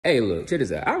Hey, look, check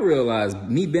this out. I realized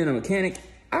me being a mechanic,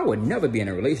 I would never be in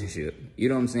a relationship. You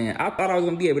know what I'm saying? I thought I was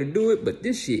gonna be able to do it, but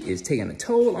this shit is taking a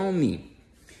toll on me.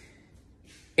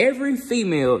 Every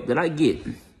female that I get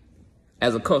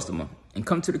as a customer and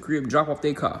come to the crib, drop off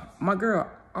their car, my girl,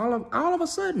 all of a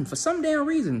sudden, for some damn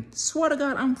reason, swear to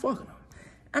God, I'm fucking her.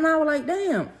 And I was like,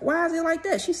 damn, why is it like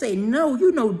that? She say, no,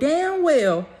 you know damn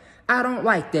well I don't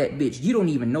like that bitch. You don't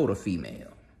even know the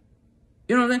female.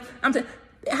 You know what I'm saying? I'm saying,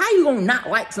 how you gonna not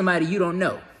like somebody you don't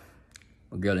know?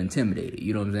 A girl intimidated,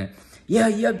 you know what I'm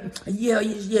saying?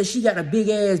 Yeah, she got a big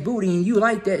ass booty and you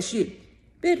like that shit.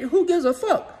 Bitch, who gives a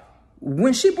fuck?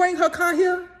 When she bring her car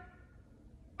here,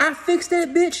 I fix that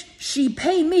bitch, she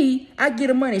pay me, I get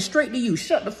the money straight to you.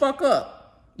 Shut the fuck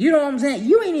up. You know what I'm saying?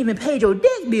 You ain't even paid your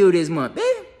debt bill this month,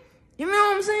 baby. You know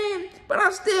what I'm saying? But I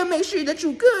still make sure that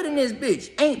you good in this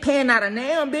bitch. Ain't paying out a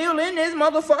damn bill in this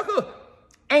motherfucker.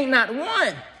 Ain't not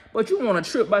one. But you want to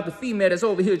trip about the female that's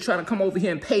over here trying to come over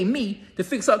here and pay me to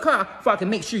fix her car so I can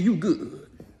make sure you good.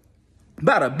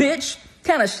 About a bitch?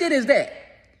 Kind of shit is that?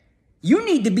 You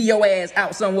need to be your ass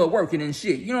out somewhere working and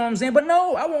shit. You know what I'm saying? But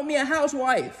no, I want me a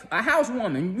housewife, a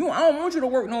housewoman. I don't want you to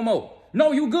work no more.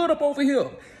 No, you good up over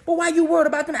here. But why you worried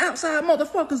about them outside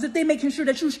motherfuckers if they making sure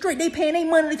that you straight? They paying their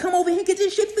money to come over here and get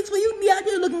this shit fixed for you to be out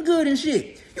there looking good and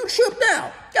shit. You tripped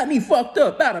out. Got me fucked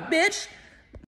up about a bitch.